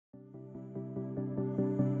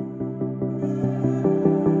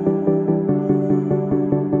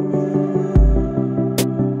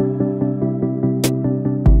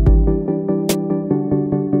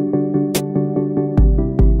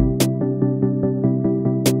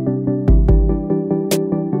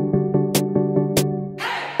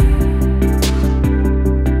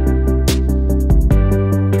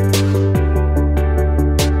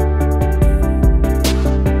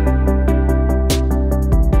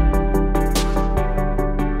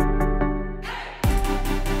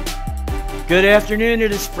Good afternoon.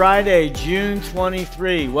 It is Friday, June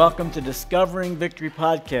 23. Welcome to Discovering Victory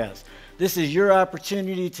Podcast. This is your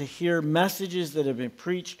opportunity to hear messages that have been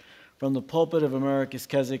preached from the pulpit of America's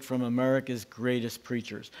Keswick from America's greatest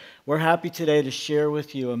preachers. We're happy today to share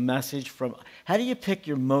with you a message from, how do you pick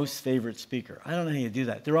your most favorite speaker? I don't know how you do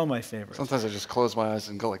that. They're all my favorites. Sometimes I just close my eyes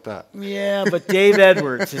and go like that. Yeah, but Dave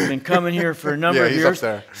Edwards has been coming here for a number of years.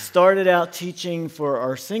 Up there. Started out teaching for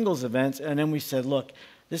our singles events, and then we said, look,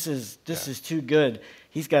 this is too good.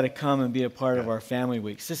 He's got to come and be a part of our family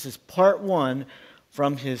weeks. This is part one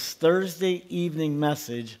from his Thursday evening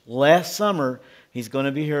message last summer. He's going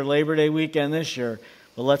to be here Labor Day weekend this year.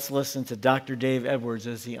 But let's listen to Dr. Dave Edwards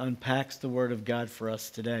as he unpacks the Word of God for us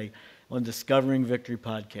today on Discovering Victory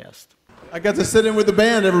Podcast. I got to sit in with the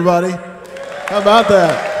band, everybody. How about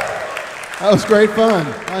that? That was great fun.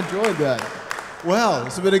 I enjoyed that. Well,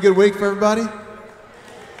 it's been a good week for everybody.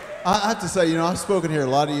 I have to say, I've spoken here a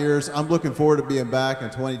lot of years. I'm looking forward to being back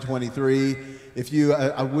in 2023. If you,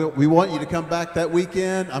 we want you to come back that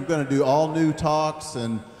weekend. I'm going to do all new talks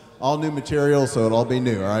and all new material, so it'll all be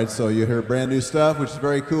new, all right? So you hear brand new stuff, which is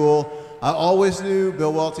very cool. I always knew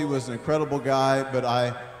Bill Welty was an incredible guy, but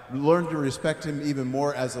I learned to respect him even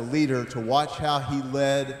more as a leader, to watch how he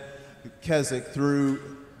led Keswick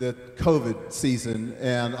through the COVID season.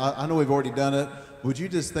 And I know we've already done it. Would you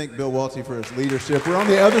just thank Bill Welty for his leadership? We're on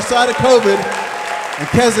the other side of COVID, and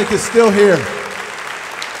Keswick is still here.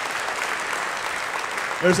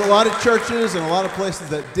 There's a lot of churches and a lot of places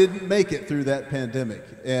that didn't make it through that pandemic,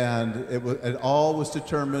 and it all was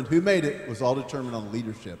determined. Who made it was all determined on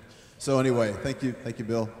leadership. So anyway, thank you,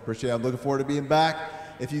 Bill. Appreciate it. I'm looking forward to being back.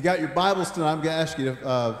 If you got your Bibles tonight, I'm going to ask you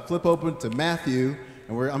to flip open to Matthew,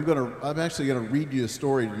 and I'm actually going to read you a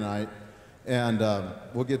story tonight, and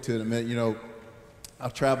we'll get to it in a minute.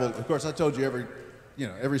 I've traveled. Of course, I told you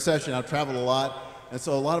every session I've traveled a lot. And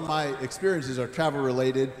so a lot of my experiences are travel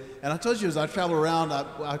related. And I told you as I travel around,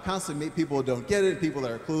 I constantly meet people who don't get it, people that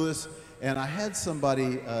are clueless. And I had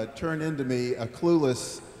somebody turn into me a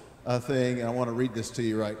clueless thing, and I want to read this to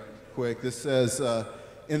you right quick. This says,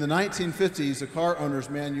 in the 1950s, a car owner's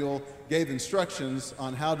manual gave instructions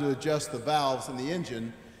on how to adjust the valves in the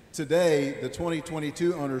engine. Today, the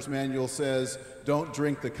 2022 owner's manual says, don't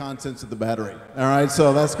drink the contents of the battery. All right,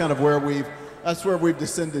 so that's kind of where we've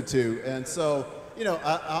descended to. And so,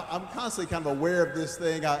 I'm constantly kind of aware of this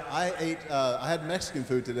thing. I had Mexican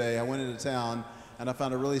food today. I went into town and I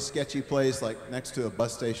found a really sketchy place, like next to a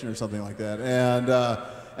bus station or something like that. And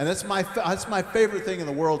that's my favorite thing in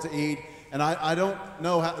the world to eat. And I don't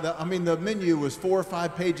know how. The menu was 4 or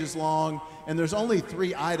 5 pages long, and there's only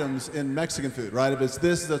 3 items in Mexican food, right? If it's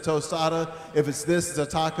this, it's a tostada. If it's this, it's a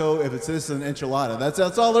taco. If it's this, it's an enchilada.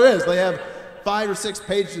 That's all there is. They have 5 or 6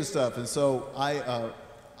 pages of stuff, and so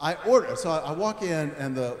I order. So I walk in,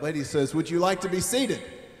 and the lady says, "Would you like to be seated?"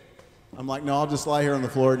 I'm like, "No, I'll just lie here on the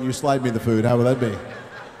floor, and you slide me the food. How would that be?"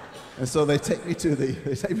 And so they take me to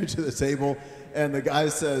the table, and the guy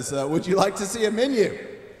says, "Would you like to see a menu?"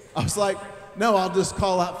 I was like, "No, I'll just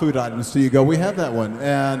call out food items." So you go, "We have that one."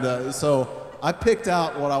 And so I picked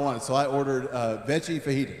out what I wanted. So I ordered veggie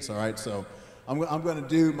fajitas, all right? So I'm going to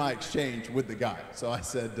do my exchange with the guy. So I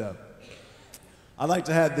said, "I'd like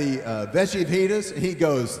to have the veggie fajitas." He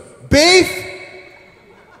goes, "Beef?"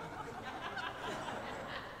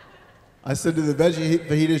 I said, "Do the veggie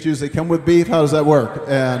fajitas usually come with beef? How does that work?"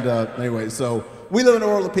 And anyway, so we live in a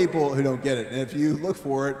world of people who don't get it. And if you look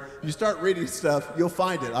for it, you start reading stuff, you'll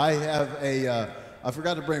find it. I have I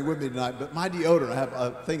forgot to bring it with me tonight, but my deodorant, I have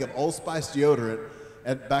a thing of Old Spice deodorant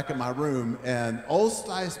back in my room. And Old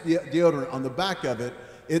Spice deodorant, on the back of it,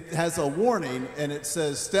 it has a warning, and it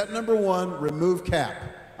says, step number 1, remove cap.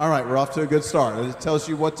 All right, we're off to a good start. It tells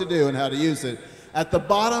you what to do and how to use it. At the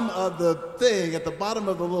bottom of the thing, at the bottom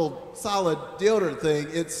of the little solid deodorant thing,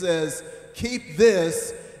 it says, keep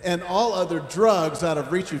this and all other drugs out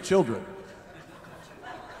of reach of children.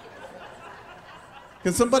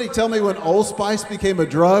 Can somebody tell me when Old Spice became a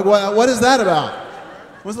drug? What is that about?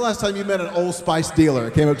 When's the last time you met an Old Spice dealer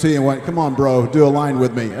that came up to you and went, "Come on, bro, do a line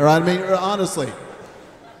with me"? All right, honestly.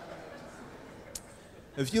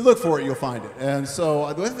 If you look for it, you'll find it. And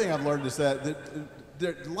so the other thing I've learned is that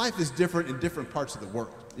life is different in different parts of the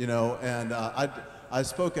world, And I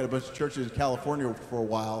spoke at a bunch of churches in California for a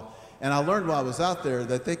while, and I learned while I was out there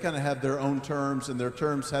that they kind of have their own terms, and their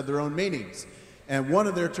terms have their own meanings. And one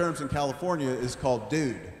of their terms in California is called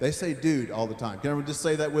dude. They say dude all the time. Can everyone just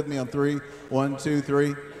say that with me on 3? 1, 2, 3.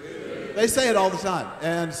 Dude. They say it all the time.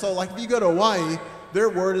 And so, like, if you go to Hawaii, their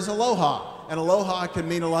word is aloha. And aloha can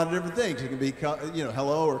mean a lot of different things. It can be,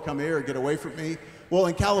 hello, or come here, or get away from me. Well,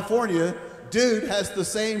 in California, dude has the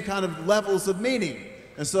same kind of levels of meaning.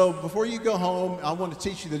 And so before you go home, I want to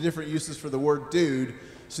teach you the different uses for the word dude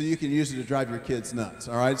so you can use it to drive your kids nuts,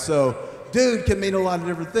 all right? So dude can mean a lot of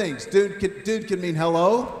different things. Dude can mean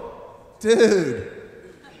hello. Dude.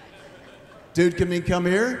 Dude can mean come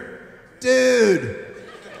here. Dude.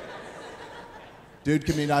 Dude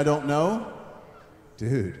can mean I don't know.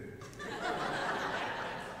 Dude.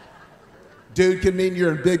 Dude can mean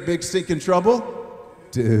you're in big stinking trouble.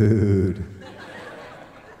 Dude.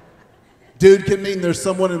 Dude can mean there's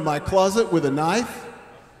someone in my closet with a knife.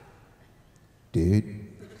 Dude.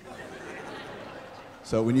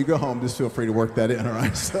 So when you go home, just feel free to work that in, all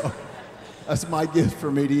right? So that's my gift for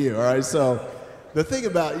me to you, all right? So the thing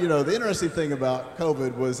about, the interesting thing about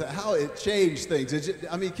COVID was how it changed things.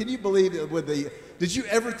 Can you believe it did you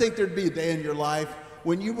ever think there'd be a day in your life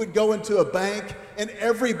when you would go into a bank and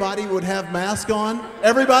everybody would have masks on?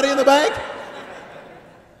 Everybody in the bank?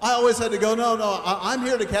 I always had to go, no, I'm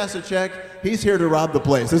here to cash a check. He's here to rob the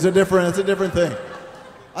place. It's a different thing.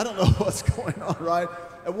 I don't know what's going on, right?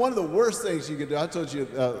 And one of the worst things you could do, I told you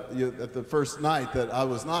at the first night that I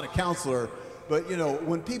was not a counselor, but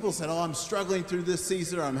when people said, I'm struggling through this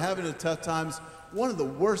season or I'm having a tough times, one of the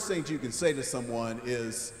worst things you can say to someone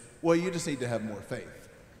is, well, you just need to have more faith.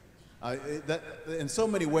 In so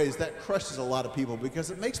many ways, that crushes a lot of people because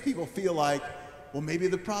it makes people feel like, well, maybe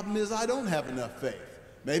the problem is I don't have enough faith.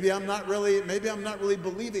 Maybe I'm not really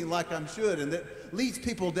believing like I should, and that leads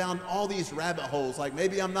people down all these rabbit holes. Like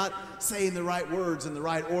maybe I'm not saying the right words in the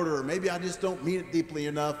right order, or maybe I just don't mean it deeply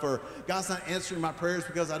enough, or God's not answering my prayers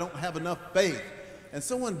because I don't have enough faith. And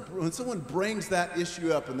when someone brings that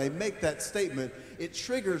issue up and they make that statement, it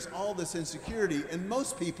triggers all this insecurity. And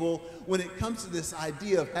most people, when it comes to this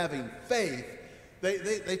idea of having faith,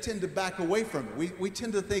 they tend to back away from it. We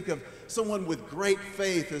tend to think of someone with great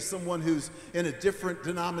faith as someone who's in a different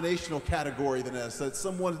denominational category than us, that's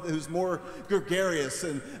someone who's more gregarious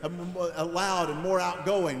and loud and more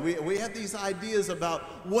outgoing. We have these ideas about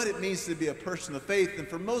what it means to be a person of faith, and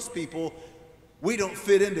for most people, we don't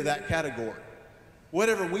fit into that category.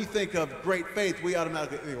 Whatever we think of great faith, we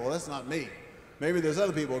automatically think, well, that's not me. Maybe there's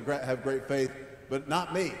other people who have great faith, but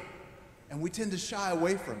not me. And we tend to shy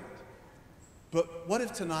away from it. But what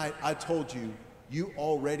if tonight I told you, you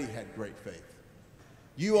already had great faith?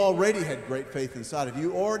 You already had great faith inside of you.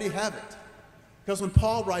 You already have it. Because when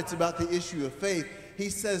Paul writes about the issue of faith, he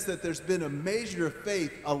says that there's been a measure of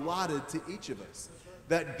faith allotted to each of us.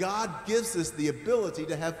 That God gives us the ability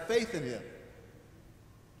to have faith in him.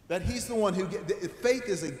 That he's the one faith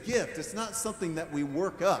is a gift. It's not something that we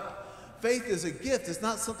work up. Faith is a gift. It's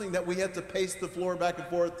not something that we have to pace the floor back and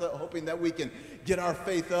forth, hoping that we can get our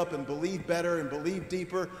faith up and believe better and believe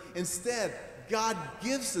deeper. Instead, God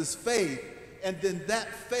gives us faith, and then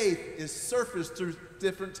that faith is surfaced through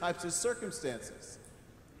different types of circumstances.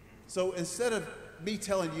 So instead of me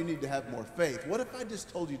telling you need to have more faith, what if I just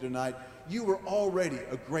told you tonight you were already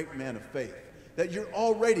a great man of faith? That you're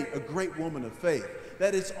already a great woman of faith?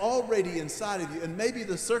 That it's already inside of you, and maybe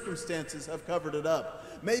the circumstances have covered it up.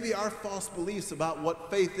 Maybe our false beliefs about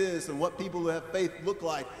what faith is and what people who have faith look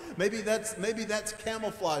like, maybe that's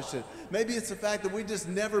camouflaged it. Maybe it's the fact that we've just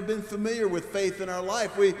never been familiar with faith in our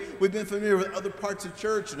life. We've been familiar with other parts of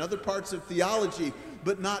church and other parts of theology,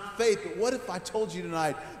 but not faith. But what if I told you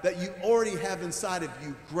tonight that you already have inside of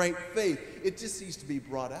you great faith? It just needs to be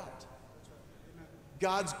brought out.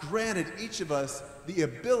 God's granted each of us the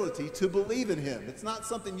ability to believe in him. It's not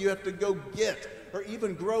something you have to go get or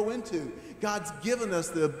even grow into. God's given us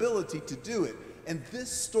the ability to do it. And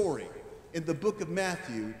this story in the book of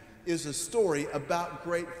Matthew is a story about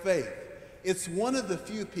great faith. It's one of the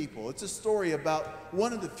few people, it's a story about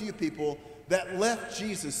one of the few people that left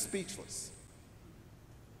Jesus speechless.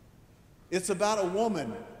 It's about a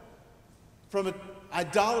woman from an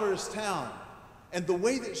idolatrous town. And the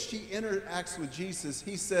way that she interacts with Jesus,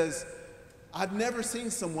 he says, I've never seen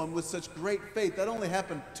someone with such great faith. That only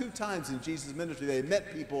happened 2 times in Jesus' ministry. They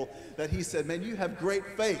met people that he said, man, you have great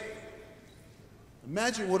faith.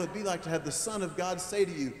 Imagine what it'd be like to have the Son of God say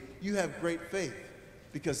to you, you have great faith.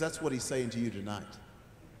 Because that's what he's saying to you tonight.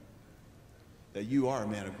 That you are a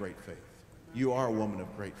man of great faith. You are a woman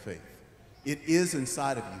of great faith. It is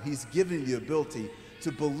inside of you. He's given you the ability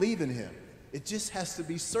to believe in him. It just has to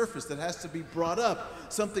be surfaced. It has to be brought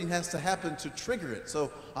up. Something has to happen to trigger it.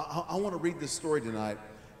 So I want to read this story tonight,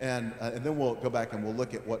 and then we'll go back and we'll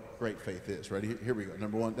look at what great faith is. Ready? Here we go.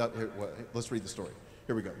 Number one, let's read the story.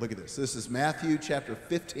 Here we go. Look at this. This is Matthew chapter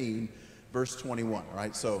 15, verse 21. All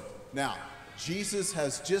right. So now Jesus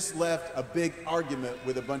has just left a big argument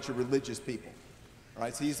with a bunch of religious people. All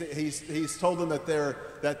right. So he's told them that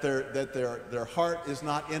their heart is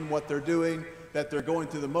not in what they're doing. that they're going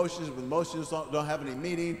through the motions, but the motions don't have any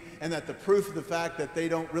meaning, and that the proof of the fact that they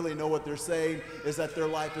don't really know what they're saying is that their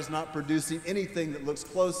life is not producing anything that looks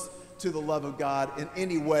close to the love of God in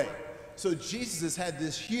any way. So Jesus has had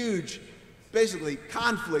this huge, basically,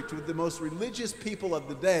 conflict with the most religious people of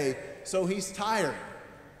the day, so he's tired.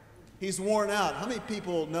 He's worn out. How many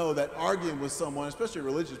people know that arguing with someone, especially a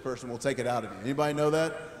religious person, will take it out of you? Anybody know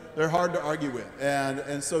that? They're hard to argue with.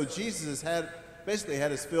 And so Jesus has basically had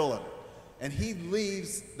his fill of it. And he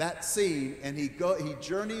leaves that scene and he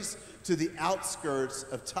journeys to the outskirts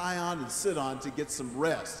of Tyre and Sidon to get some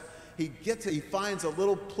rest. He finds a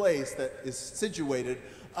little place that is situated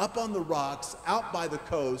up on the rocks, out by the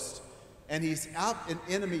coast, and he's out in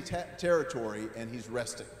enemy territory and he's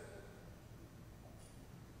resting.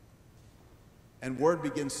 And word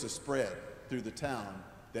begins to spread through the town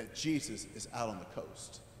that Jesus is out on the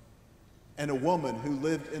coast. And a woman who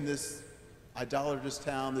lived in this idolatrous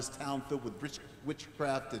town, this town filled with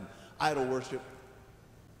witchcraft and idol worship,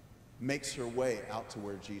 makes her way out to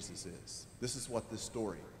where Jesus is. This is what this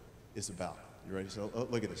story is about. You ready? So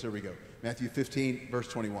look at this. Here we go. Matthew 15, verse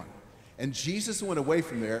 21. And Jesus went away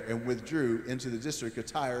from there and withdrew into the district of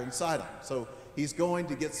Tyre and Sidon. So he's going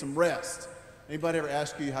to get some rest. Anybody ever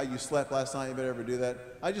ask you how you slept last night? Anybody ever do that?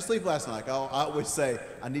 I just sleep last night. I always say,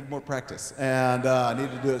 I need more practice, and I need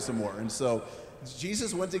to do it some more. And so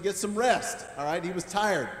Jesus went to get some rest, all right? He was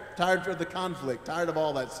tired for the conflict, tired of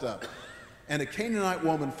all that stuff. And a Canaanite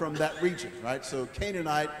woman from that region, right? So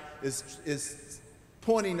Canaanite is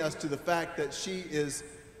pointing us to the fact that she is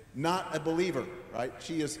not a believer, right?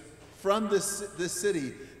 She is from this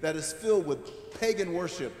city that is filled with pagan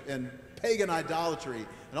worship and pagan idolatry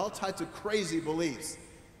and all types of crazy beliefs.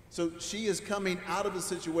 So she is coming out of a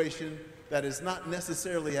situation that is not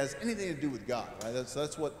necessarily has anything to do with God, right?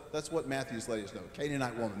 That's what Matthew's letting us know.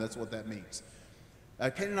 Canaanite woman, that's what that means. A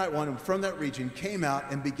Canaanite woman from that region came out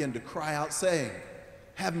and began to cry out, saying,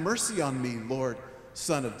 "Have mercy on me, Lord,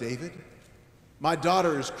 Son of David. My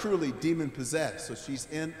daughter is cruelly demon-possessed." So she's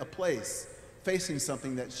in a place facing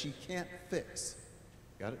something that she can't fix.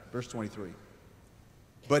 Got it? Verse 23.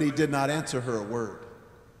 But he did not answer her a word.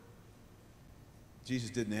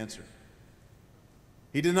 Jesus didn't answer.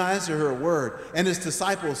 He did not answer her a word. And his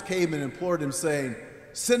disciples came and implored him, saying,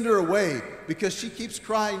 "Send her away, because she keeps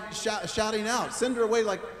crying, shouting out. Send her away,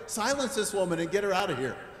 like, silence this woman and get her out of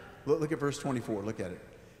here." Look at verse 24. Look at it.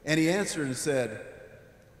 And he answered and said,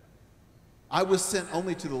 "I was sent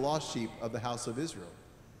only to the lost sheep of the house of Israel."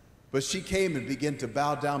 But she came and began to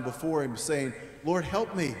bow down before him, saying, "Lord,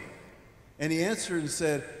 help me." And he answered and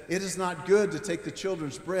said, "It is not good to take the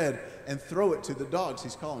children's bread and throw it to the dogs."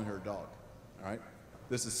 He's calling her a dog, all right?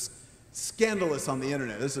 This is scandalous on the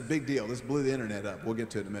internet. This is a big deal. This blew the internet up. We'll get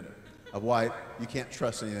to it in a minute, of why you can't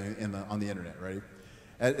trust anything on the internet, right?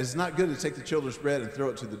 It's not good to take the children's bread and throw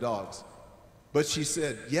it to the dogs. But she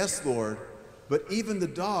said, "Yes, Lord, but even the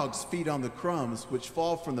dogs feed on the crumbs which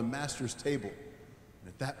fall from the master's table." And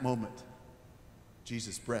at that moment,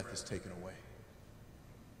 Jesus' breath is taken away.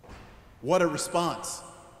 What a response.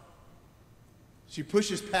 She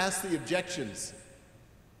pushes past the objections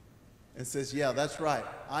and says, "Yeah, that's right.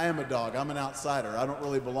 I am a dog. I'm an outsider. I don't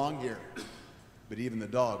really belong here. But even the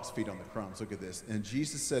dogs feed on the crumbs." Look at this. And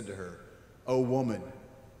Jesus said to her, "O woman,"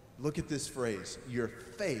 look at this phrase, "your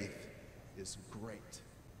faith is great."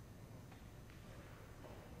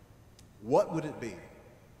 What would it be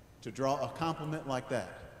to draw a compliment like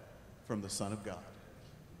that from the Son of God?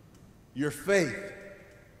 Your faith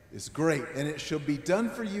is great, and it shall be done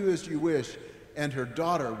for you as you wish. And her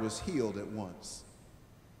daughter was healed at once.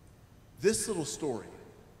 This little story,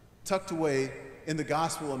 tucked away in the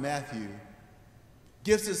Gospel of Matthew,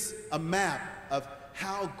 gives us a map of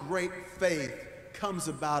how great faith comes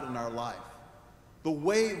about in our life. The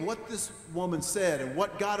way, what this woman said and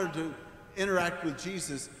what got her to interact with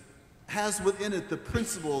Jesus has within it the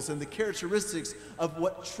principles and the characteristics of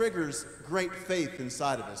what triggers great faith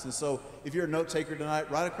inside of us. And so if you're a note taker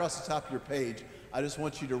tonight, right across the top of your page, I just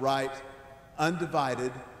want you to write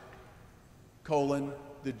undivided,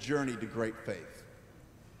 the journey to great faith.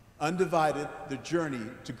 Undivided, the journey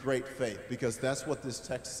to great faith, because that's what this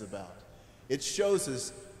text is about. It shows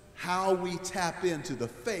us how we tap into the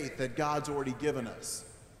faith that God's already given us.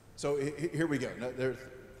 So here we go. Now, there's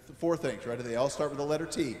 4 things, right? They all start with the letter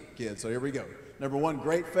T, kids. So here we go. Number 1,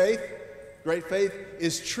 great faith. Great faith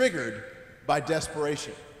is triggered by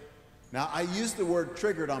desperation. Now, I use the word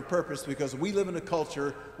triggered on purpose because we live in a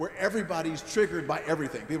culture where everybody's triggered by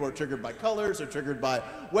everything. People are triggered by colors, they're triggered by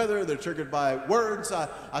weather, they're triggered by words.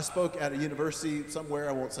 I spoke at a university somewhere,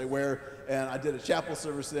 I won't say where, and I did a chapel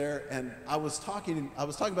service there, and I was talking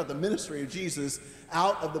about the ministry of Jesus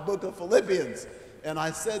out of the book of Philippians. And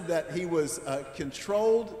I said that he was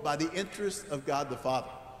controlled by the interest of God the Father.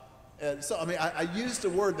 And so, I used a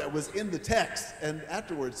word that was in the text, and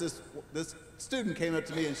afterwards, this student came up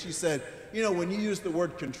to me and she said, when you use the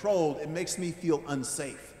word controlled, it makes me feel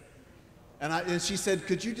unsafe. And she said,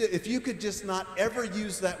 if you could just not ever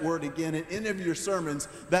use that word again in any of your sermons,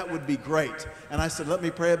 that would be great. And I said, let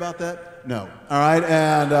me pray about that. No. All right,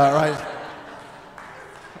 and right.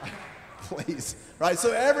 Please. Right,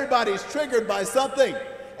 so everybody's triggered by something,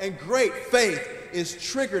 and great faith is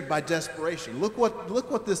triggered by desperation. Look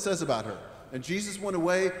what this says about her. And Jesus went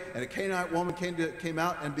away, and a Canaanite woman came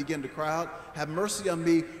out and began to cry out, "Have mercy on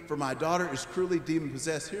me, for my daughter is cruelly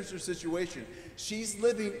demon-possessed." Here's her situation. She's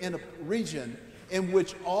living in a region in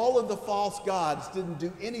which all of the false gods didn't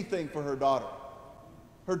do anything for her daughter.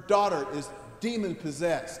 Her daughter is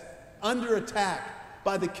demon-possessed, under attack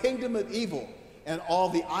by the kingdom of evil. And all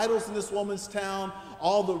the idols in this woman's town,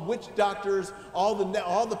 all the witch doctors, all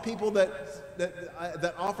the people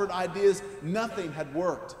that offered ideas, nothing had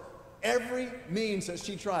worked. Every means that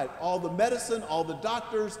she tried, all the medicine, all the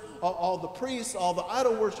doctors, all the priests, all the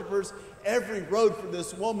idol worshipers, every road for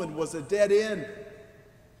this woman was a dead end.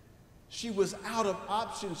 She was out of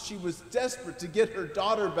options. She was desperate to get her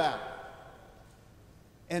daughter back.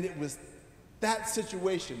 And it was that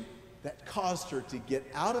situation that caused her to get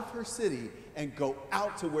out of her city and go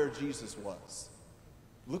out to where Jesus was.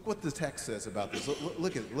 Look what the text says about this.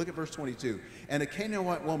 Look at verse 22. And a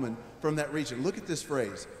Canaanite woman from that region, look at this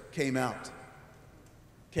phrase, came out.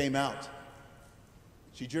 Came out.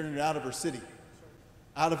 She journeyed out of her city,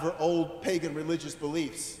 out of her old pagan religious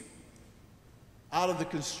beliefs, out of the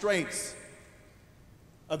constraints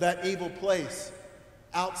of that evil place,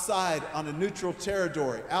 outside on a neutral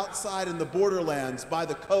territory, outside in the borderlands, by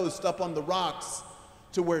the coast, up on the rocks,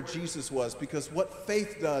 to where Jesus was. Because what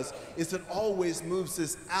faith does is it always moves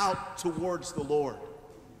us out towards the Lord.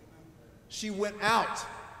 She went out.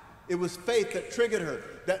 It was faith that triggered her,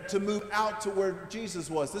 that to move out to where Jesus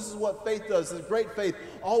was. This is what faith does. This great faith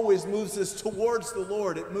always moves us towards the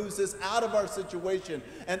Lord. It moves us out of our situation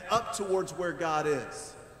and up towards where God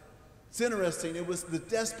is. It's interesting. It was the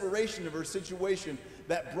desperation of her situation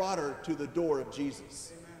that brought her to the door of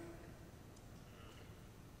Jesus.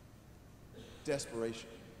 Desperation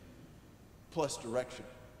plus direction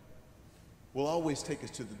will always take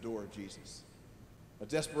us to the door of Jesus. But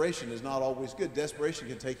desperation is not always good. Desperation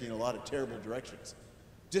can take you in a lot of terrible directions.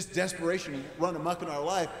 Just desperation run amok in our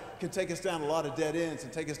life can take us down a lot of dead ends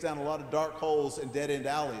and take us down a lot of dark holes and dead-end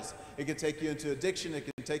alleys. It can take you into addiction. It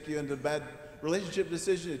can take you into bad relationship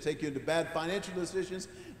decisions. It can take you into bad financial decisions.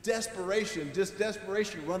 Desperation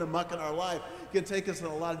run amok in our life can take us in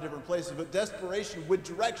a lot of different places. But desperation with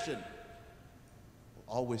direction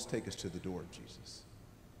will always take us to the door of Jesus.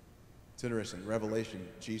 It's interesting. In Revelation,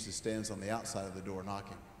 Jesus stands on the outside of the door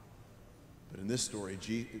knocking. But in this story,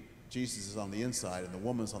 Jesus is on the inside and the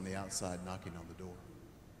woman's on the outside knocking on the door,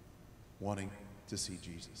 wanting to see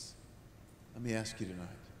Jesus. Let me ask you tonight,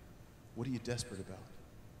 what are you desperate about?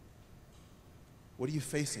 What are you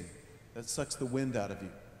facing that sucks the wind out of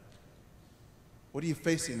you? What are you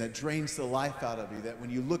facing that drains the life out of you, that when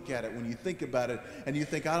you look at it, when you think about it, and you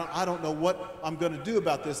think, I don't know what I'm going to do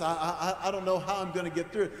about this. I don't know how I'm going to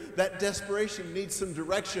get through it. That desperation needs some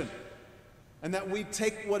direction. And that we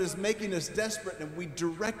take what is making us desperate and we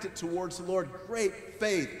direct it towards the Lord. Great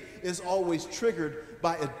faith is always triggered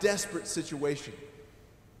by a desperate situation.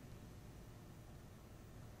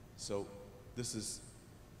 So this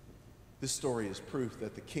story is proof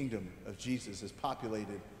that the kingdom of Jesus is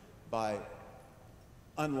populated by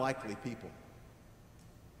unlikely people.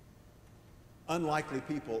 Unlikely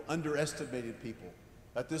people, underestimated people.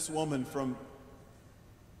 That this woman from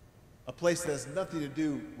a place that has nothing to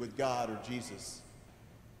do with God or Jesus,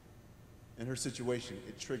 in her situation,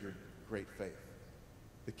 it triggered great faith.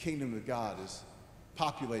 The kingdom of God is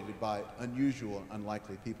populated by unusual and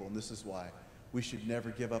unlikely people, and this is why we should never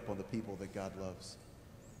give up on the people that God loves.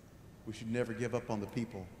 We should never give up on the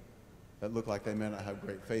people that look like they may not have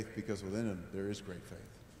great faith, because within them there is great faith.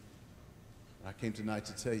 And I came tonight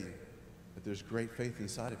to tell you that there's great faith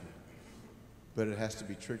inside of you, but it has to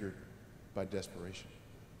be triggered by desperation.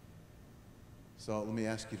 So let me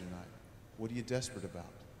ask you tonight, what are you desperate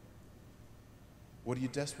about? What are you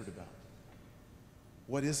desperate about?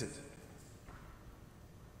 What is it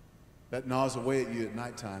that gnaws away at you at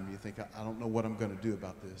nighttime? You think, I don't know what I'm going to do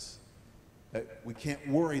about this. that we can't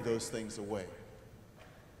worry those things away.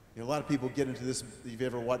 You know, a lot of people get into this. If you've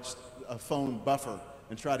ever watched a phone buffer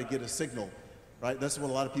and try to get a signal, right? That's what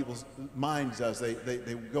a lot of people's minds does. They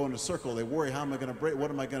go in a circle. They worry, how am I going to break?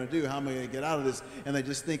 What am I going to do? How am I going to get out of this? And they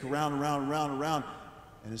just think around and round and round and round.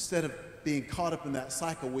 And instead of being caught up in that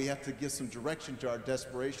cycle, we have to give some direction to our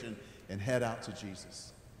desperation and head out to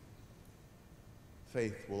Jesus.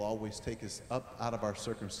 Faith will always take us up out of our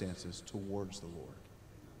circumstances towards the Lord.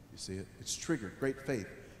 You see it? It's triggered. Great faith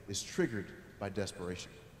is triggered by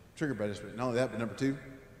desperation. Triggered by desperation. Not only that, but number two,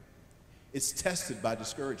 it's tested by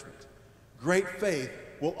discouragement. Great faith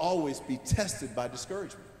will always be tested by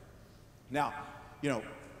discouragement. Now, you know,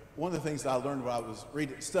 one of the things that I learned when I was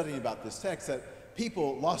studying about this text, that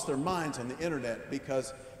people lost their minds on the internet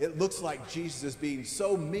because it looks like Jesus is being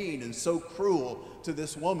so mean and so cruel to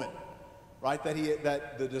this woman, right?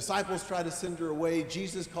 That the disciples try to send her away.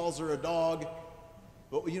 Jesus calls her a dog.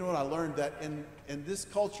 But you know what I learned? That in this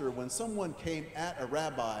culture, when someone came at a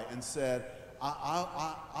rabbi and said,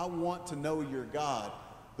 I want to know your God,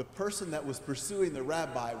 the person that was pursuing the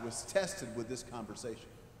rabbi was tested with this conversation.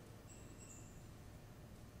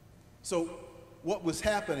 So what was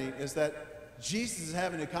happening is that Jesus is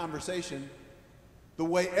having a conversation the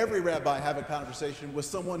way every rabbi have a conversation with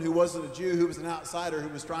someone who wasn't a Jew, who was an outsider, who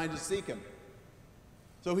was trying to seek him.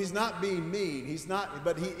 So he's not being mean,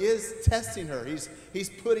 but he is testing her. He's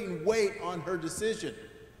putting weight on her decision.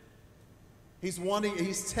 He's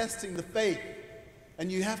testing the faith.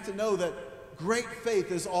 And you have to know that great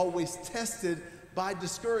faith is always tested by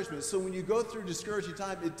discouragement. So when you go through discouraging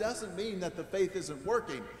time, it doesn't mean that the faith isn't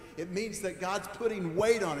working. It means that God's putting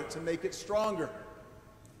weight on it to make it stronger.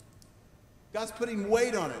 God's putting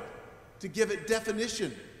weight on it to give it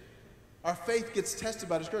definition. Our faith gets tested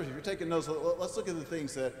by discouragement. If you're taking notes, let's look at the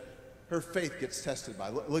things that her faith gets tested by.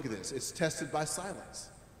 Look at this. It's tested by silence.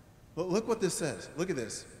 Look what this says. Look at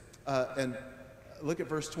this. And look at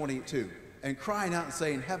verse 22. And crying out and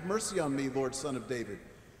saying, have mercy on me, Lord, Son of David.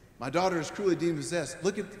 My daughter is cruelly demon-possessed.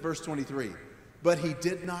 Look at verse 23. But he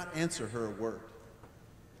did not answer her a word.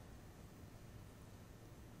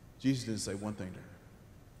 Jesus didn't say one thing to her.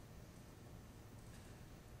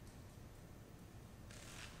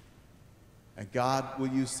 And God will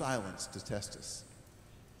use silence to test us.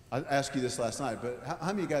 I asked you this last night, but how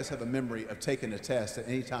many of you guys have a memory of taking a test at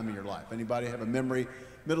any time in your life? Anybody have a memory,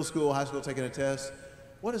 middle school, high school, taking a test?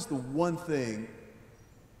 What is the one thing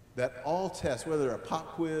that all tests, whether they're a pop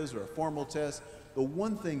quiz or a formal test, the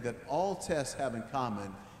one thing that all tests have in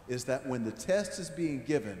common is that when the test is being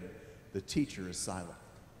given, the teacher is silent.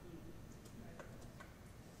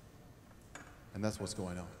 And that's what's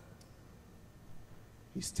going on.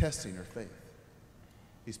 He's testing her faith.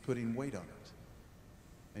 He's putting weight on it.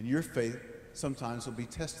 And your faith sometimes will be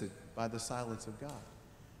tested by the silence of God.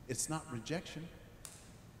 It's not rejection.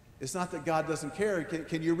 It's not that God doesn't care.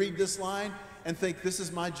 Can you read this line and think, this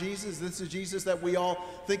is my Jesus? This is Jesus that we all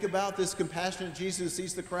think about, this compassionate Jesus who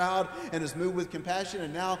sees the crowd and is moved with compassion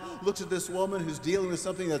and now looks at this woman who's dealing with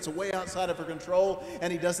something that's way outside of her control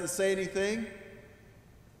and he doesn't say anything?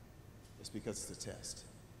 It's because it's a test.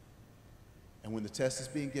 And when the test is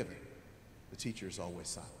being given, the teacher is always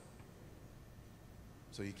silent.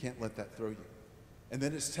 So you can't let that throw you. And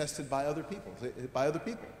then it's tested by other people,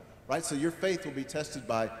 right? So your faith will be tested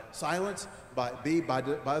by silence, by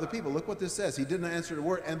other people. Look what this says. He didn't answer the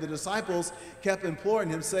word, and the disciples kept imploring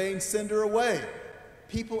him, saying, send her away.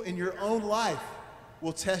 People in your own life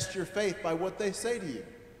will test your faith by what they say to you.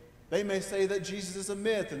 They may say that Jesus is a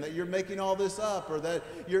myth and that you're making all this up, or that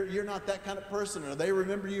you're not that kind of person, or they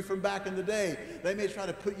remember you from back in the day. They may try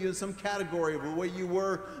to put you in some category of the way you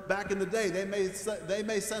were back in the day. They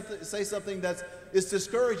may say something that is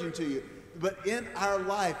discouraging to you. But in our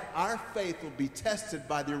life, our faith will be tested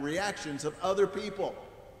by the reactions of other people.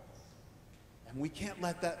 And we can't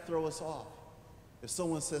let that throw us off. If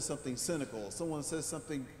someone says something cynical, if someone says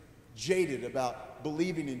something jaded about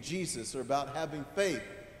believing in Jesus or about having faith,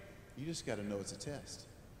 you just got to know it's a test.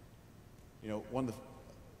 You know,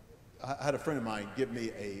 I had a friend of mine give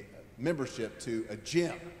me a membership to a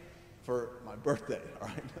gym for my birthday, all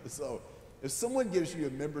right? So if someone gives you a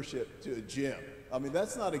membership to a gym, I mean,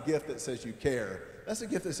 that's not a gift that says you care. That's a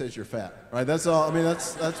gift that says you're fat, right? That's all. I mean,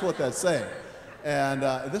 that's what that's saying. And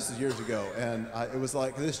this is years ago, and it was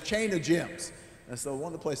like this chain of gyms. And so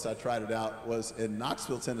one of the places I tried it out was in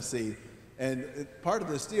Knoxville, Tennessee. And part of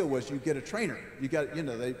this deal was you get a trainer. You got, you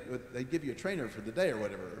know, they give you a trainer for the day or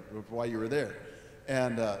whatever while you were there.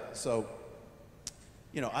 And so,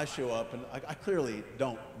 you know, I show up and I clearly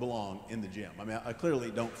don't belong in the gym. I mean, I clearly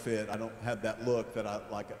don't fit. I don't have that look that I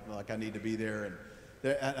like I need to be there.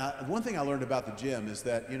 And one thing I learned about the gym is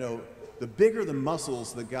that, you know, the bigger the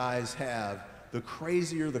muscles the guys have, the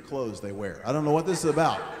crazier the clothes they wear. I don't know what this is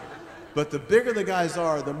about. But the bigger the guys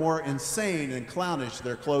are, the more insane and clownish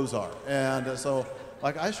their clothes are. And so,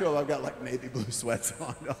 like, I show up, I've got like navy blue sweats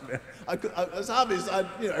on. It's obvious,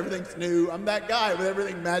 everything's new. I'm that guy with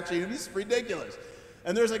everything matching, and it's ridiculous.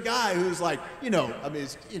 And there's a guy who's like,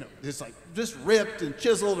 he's like just ripped and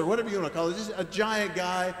chiseled or whatever you want to call it, just a giant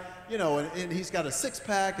guy, and he's got a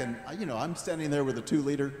six-pack, and, I'm standing there with a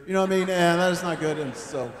 2-liter, you know what I mean? And that is not good. And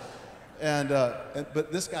so,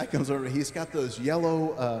 but this guy comes over, he's got those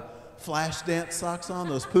yellow flash dance socks on,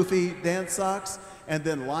 those poofy dance socks, and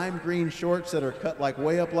then lime green shorts that are cut like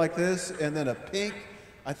way up like this, and then a pink,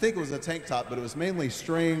 I think it was a tank top, but it was mainly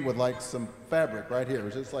string with like some fabric right here. It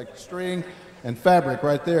was just like string and fabric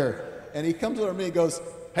right there. And he comes over to me and goes,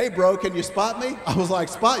 "Hey bro, can you spot me?" I was like,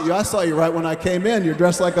 "Spot you? I saw you right when I came in. You're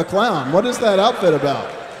dressed like a clown. What is that outfit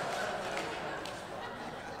about?"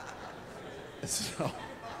 So,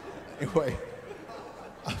 anyway,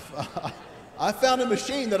 I found a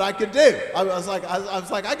machine that I could do. I was like,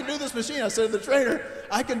 I can do this machine. I said to the trainer,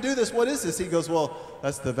 "I can do this. What is this?" He goes, "Well,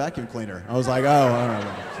 that's the vacuum cleaner." I was like, "Oh, all right."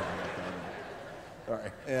 All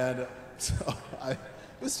right. And so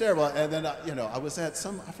it was terrible. And then, I was at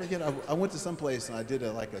I went to some place and I did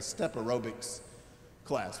a step aerobics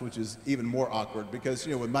class, which is even more awkward because,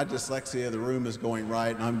 with my dyslexia, the room is going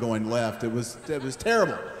right and I'm going left. It was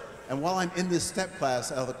terrible. And while I'm in this step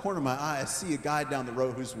class, out of the corner of my eye, I see a guy down the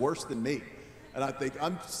road who's worse than me. And I think,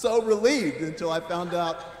 I'm so relieved until I found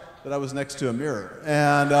out that I was next to a mirror.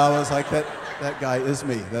 And I was like, that guy is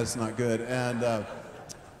me. That's not good. And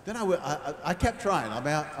then I kept trying.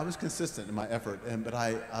 I was consistent in my effort. But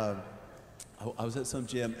I was at some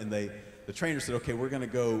gym, and the trainer said, "Okay, we're gonna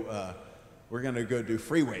go do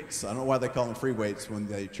free weights." I don't know why they call them free weights when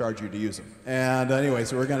they charge you to use them. And anyway,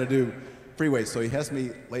 so we're gonna do free weights. So he has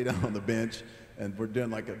me lay down on the bench, and we're doing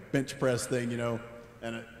like a bench press thing,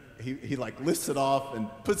 and he like lifts it off and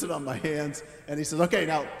puts it on my hands, and he says, "Okay,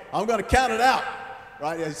 now I'm going to count it out,"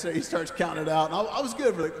 right? So he starts counting it out, and I was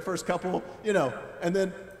good for the first couple, and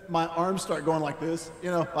then my arms start going like this,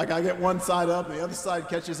 like I get one side up, and the other side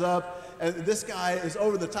catches up, and this guy is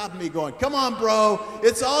over the top of me going, "Come on, bro,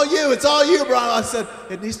 it's all you, bro." I said,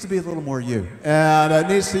 "It needs to be a little more you, and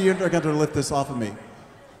you're going to lift this off of me."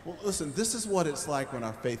 Well, listen, this is what it's like when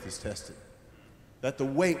our faith is tested, that the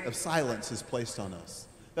weight of silence is placed on us,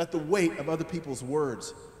 that the weight of other people's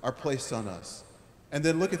words are placed on us. And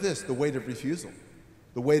then look at this, the weight of refusal.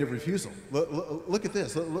 The weight of refusal. Look at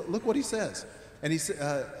this. Look what he says. And he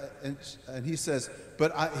says,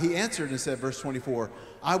 he answered and said, verse 24,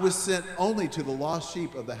 "I was sent only to the lost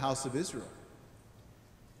sheep of the house of Israel."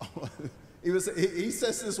 He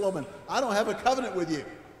says to this woman, "I don't have a covenant with you.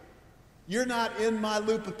 You're not in my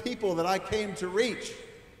loop of people that I came to reach.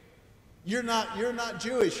 You're not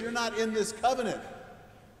Jewish. You're not in this covenant."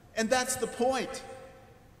 And that's the point.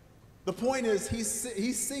 The point is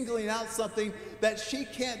he's singling out something that she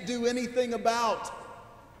can't do anything about.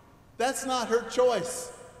 That's not her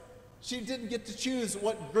choice. She didn't get to choose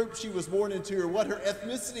what group she was born into or what her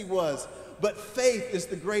ethnicity was. But faith is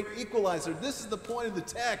the great equalizer. This is the point of the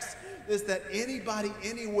text, is that anybody,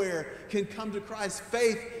 anywhere can come to Christ.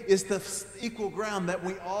 Faith is the equal ground that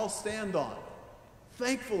we all stand on.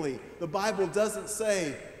 Thankfully, the Bible doesn't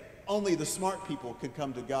say only the smart people can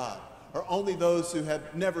come to God, or only those who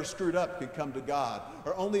have never screwed up can come to God,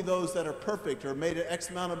 or only those that are perfect or made an X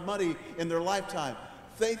amount of money in their lifetime.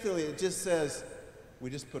 Thankfully, it just says we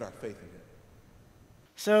just put our faith in it.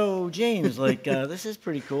 So, James, this is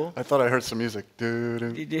pretty cool. I thought I heard some music.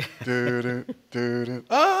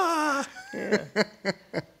 Ah! Yeah.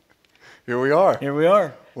 Here we are. Here we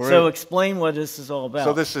are. So explain what this is all about.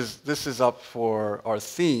 So this is up for our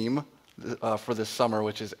theme for this summer,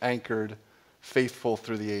 which is Anchored, Faithful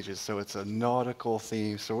Through the Ages. So it's a nautical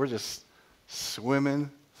theme. So we're just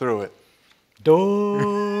swimming through it.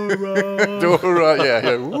 Dora. Dora,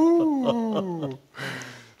 yeah. Woo.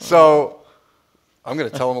 So I'm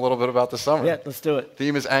going to tell them a little bit about the summer. Yeah, let's do it.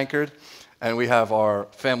 Theme is Anchored, and we have our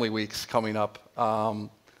family weeks coming up.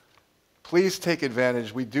 Please take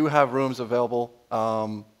advantage. We do have rooms available.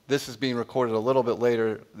 This is being recorded a little bit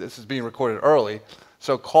later. This is being recorded early.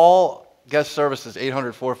 So call guest services,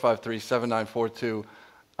 800-453-7942.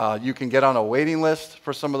 You can get on a waiting list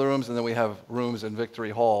for some of the rooms, and then we have rooms in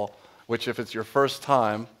Victory Hall, which if it's your first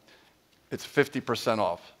time, it's 50%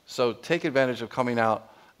 off. So take advantage of coming out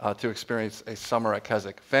to experience a summer at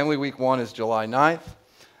Keswick. Family Week 1 is July 9th,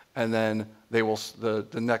 and then they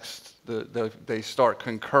start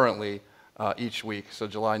concurrently each week. So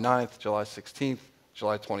July 9th, July 16th,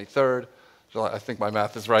 July 23rd, July, I think my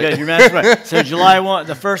math is right. Good, your math's right. So July 1,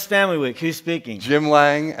 the first family week, who's speaking? Jim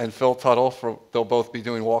Lang and Phil Tuttle, they'll both be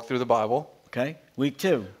doing Walk Through the Bible. Okay, week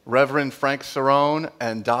 2. Reverend Frank Cerrone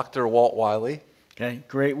and Dr. Walt Wiley. Okay,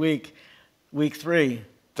 great week. Week 3.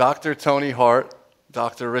 Dr. Tony Hart,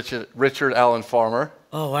 Dr. Richard Allen Farmer.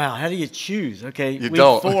 Oh, wow, how do you choose? Okay, You week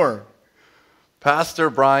don't. 4. Pastor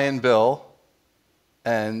Brian Bill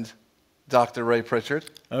and Dr. Ray Pritchard.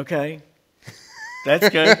 Okay, that's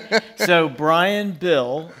good. So Brian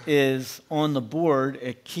Bill is on the board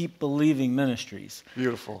at Keep Believing Ministries.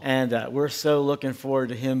 Beautiful. And we're so looking forward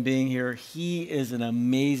to him being here. He is an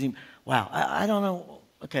amazing, wow, I don't know.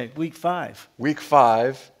 Okay, week 5. Week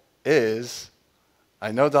 5 is,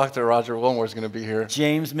 I know Dr. Roger Wilmore is going to be here.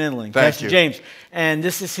 James Mindling. Thank Pastor you. James. And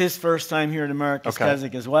this is his first time here at America's Okay.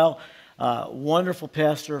 Keswick as well. Wonderful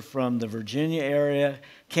pastor from the Virginia area.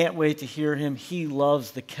 Can't wait to hear him. He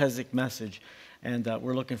loves the Keswick message. And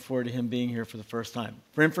we're looking forward to him being here for the first time.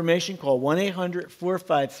 For information, call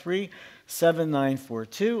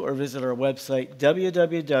 1-800-453-7942 or visit our website,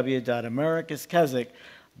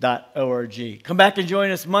 www.americaskeswick.org. Come back and join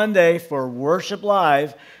us Monday for Worship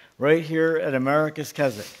Live right here at America's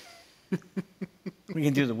Keswick. We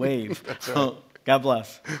can do the wave. That's right. God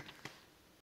bless.